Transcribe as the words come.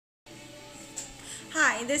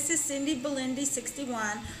Hi, this is Cindy Belindy,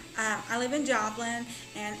 61. I live in Joplin,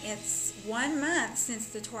 and it's 1 month since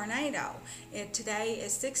the tornado. Today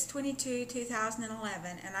is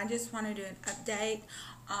 6/22/2011, and I just want to do an update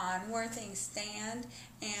on where things stand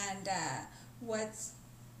and what's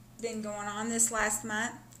been going on this last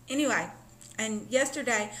month. Anyway, and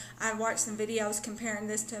yesterday I watched some videos comparing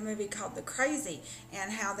this to a movie called The Crazy,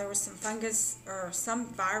 and how there was some fungus or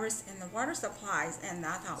some virus in the water supplies, and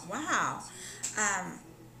I thought, wow.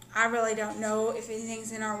 I really don't know if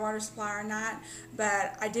anything's in our water supply or not,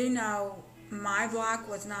 but I do know my block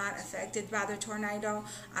was not affected by the tornado.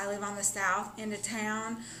 I live on the south end of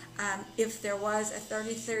town. If there was a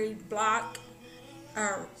 33 block,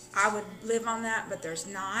 I would live on that, but there's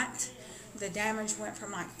not. The damage went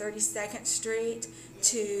from like 32nd Street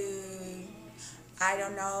to, I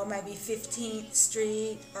don't know, maybe 15th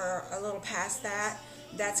Street or a little past that.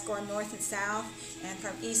 That's going north and south, and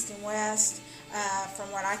from east and west.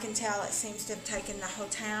 From what I can tell, it seems to have taken the whole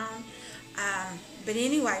town. But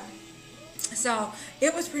anyway, so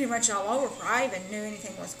it was pretty much all over before I even knew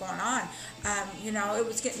anything was going on. You know, it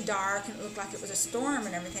was getting dark and it looked like it was a storm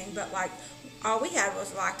and everything, but like all we had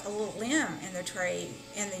was like a little limb in the tree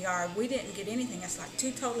in the yard. We didn't get anything. It's like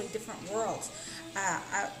two totally different worlds.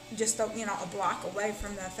 Just you know, a block away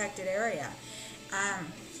from the affected area.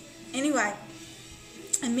 Anyway,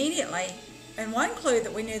 immediately, and one clue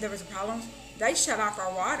that we knew there was a problem, they shut off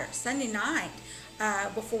our water Sunday night.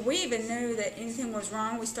 Before we even knew that anything was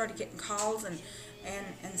wrong, we started getting calls and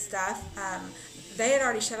stuff. They had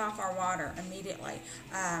already shut off our water immediately.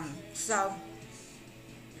 So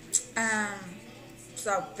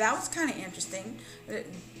that was kind of interesting.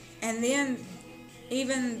 And then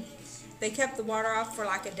even they kept the water off for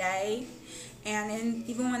like a day. And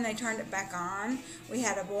even when they turned it back on, we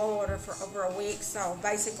had a boil order for over a week. So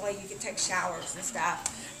basically, you could take showers and stuff,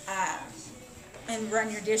 and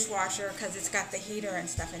run your dishwasher because it's got the heater and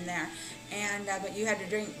stuff in there. And but you had to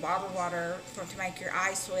drink bottled water to make your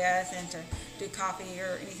ice with, and to do coffee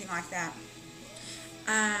or anything like that.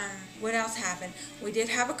 What else happened? We did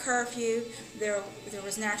have a curfew. There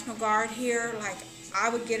was National Guard here. Like, I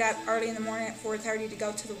would get up early in the morning at 4:30 to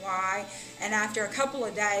go to the Y, and after a couple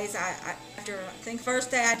of days, I think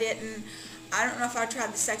first day I didn't. I don't know if I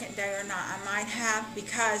tried the second day or not. I might have,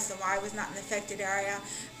 because the Y was not in the affected area.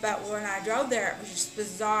 But when I drove there, it was just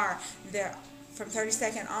bizarre. From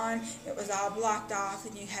 32nd on, it was all blocked off,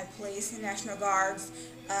 and you had police and National Guards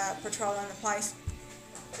patrolling the place.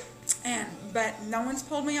 But no one's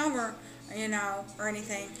pulled me over, you know, or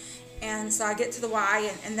anything. And so I get to the Y,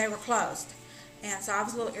 and they were closed. And so I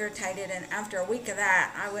was a little irritated, and after a week of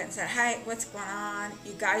that, I went and said, hey, what's going on?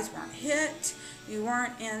 You guys weren't hit. You're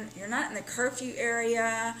not in the curfew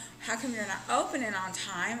area. How come you're not opening on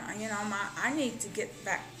time? You know, I need to get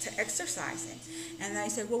back to exercising. And they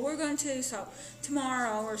said, well, we're going to, so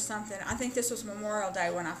tomorrow or something. I think this was Memorial Day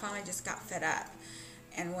when I finally just got fed up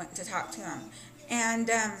and went to talk to them. And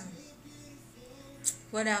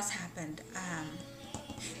what else happened?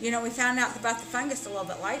 You know, we found out about the fungus a little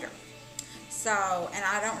bit later. So, and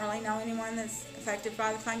I don't really know anyone that's affected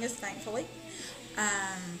by the fungus, thankfully.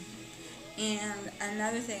 And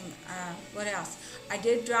another thing, what else? I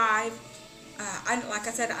did drive. Like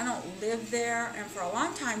I said, I don't live there, and for a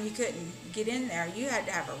long time you couldn't get in there. You had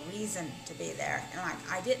to have a reason to be there, and like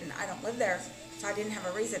I didn't. I don't live there, so I didn't have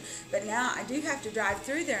a reason. But now I do have to drive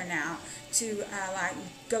through there now to like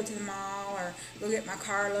go to the mall or go get my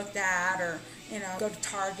car looked at, or you know, go to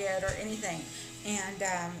Target or anything. And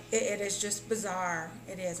it is just bizarre.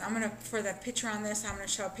 It is. For the picture on this, I'm going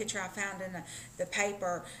to show a picture I found in the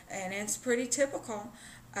paper, and it's pretty typical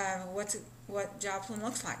of what Joplin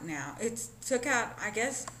looks like now. It took out, I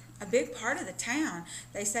guess, a big part of the town.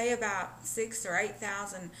 They say about 6,000 or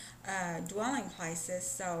 8,000 dwelling places.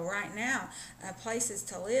 So right now, places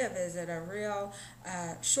to live is at a real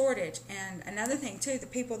shortage. And another thing too, the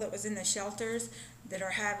people that was in the shelters that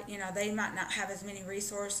are you know, they might not have as many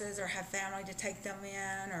resources or have family to take them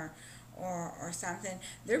in or something.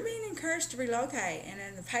 They're being encouraged to relocate. And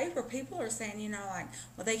in the paper, people are saying, you know, like,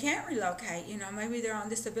 well, they can't relocate. You know, maybe they're on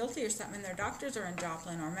disability or something, and their doctors are in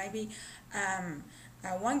Joplin, or maybe.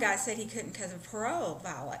 One guy said he couldn't because of parole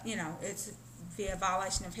you know, it's via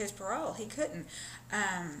violation of his parole. He couldn't.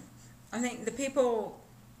 I think the people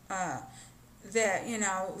that, you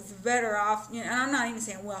know, better off, you know, and I'm not even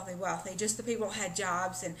saying wealthy, just the people who had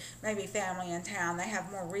jobs and maybe family in town, they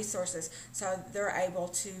have more resources, so they're able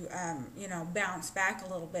to, you know, bounce back a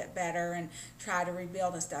little bit better and try to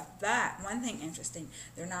rebuild and stuff. But one thing interesting,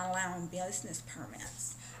 they're not allowing business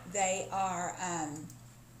permits. They are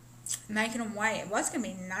making them wait. It was going to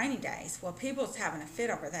be 90 days. Well, people's having a fit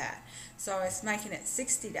over that. So it's making it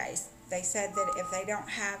 60 days. They said that if they don't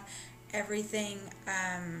have everything,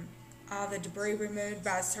 all the debris removed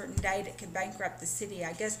by a certain date, it could bankrupt the city.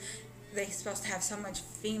 I guess they're supposed to have so much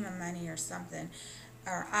FEMA money or something.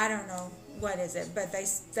 Or I don't know what is it, but they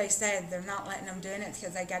said they're not letting them doing it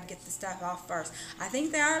because they got to get the stuff off first. I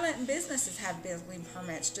think they are letting businesses have building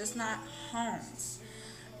permits, just not homes.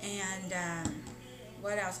 And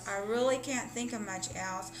what else? I really can't think of much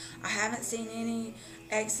else. I haven't seen any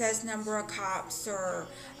excess number of cops, or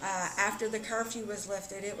after the curfew was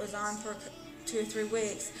lifted, it was on for 2 or 3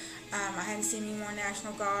 weeks. I hadn't seen any more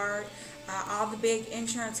National Guard. All the big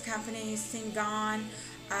insurance companies seemed gone.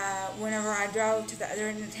 Whenever I drove to the other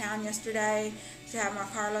end of town yesterday to have my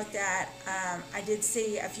car looked at, I did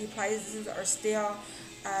see a few places are still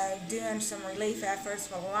doing some relief efforts,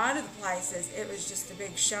 but a lot of the places it was just a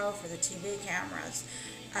big show for the TV cameras.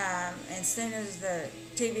 And as soon as the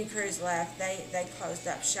TV crews left, they closed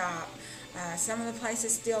up shop. Some of the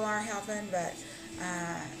places still are helping, but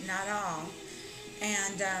not all.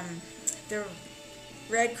 And the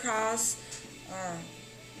Red Cross, or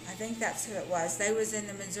I think that's who it was, they was in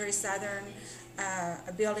the Missouri Southern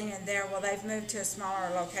a building in there. Well, they've moved to a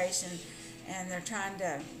smaller location, and they're trying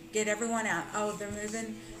to get everyone out. Oh, they're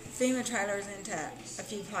moving FEMA trailers into a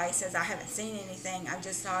few places. I haven't seen anything. I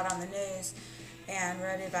just saw it on the news and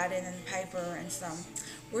read about it in the paper. And so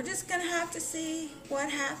we're just going to have to see what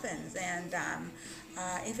happens. And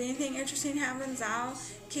if anything interesting happens, I'll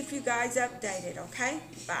keep you guys updated, okay?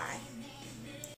 Bye.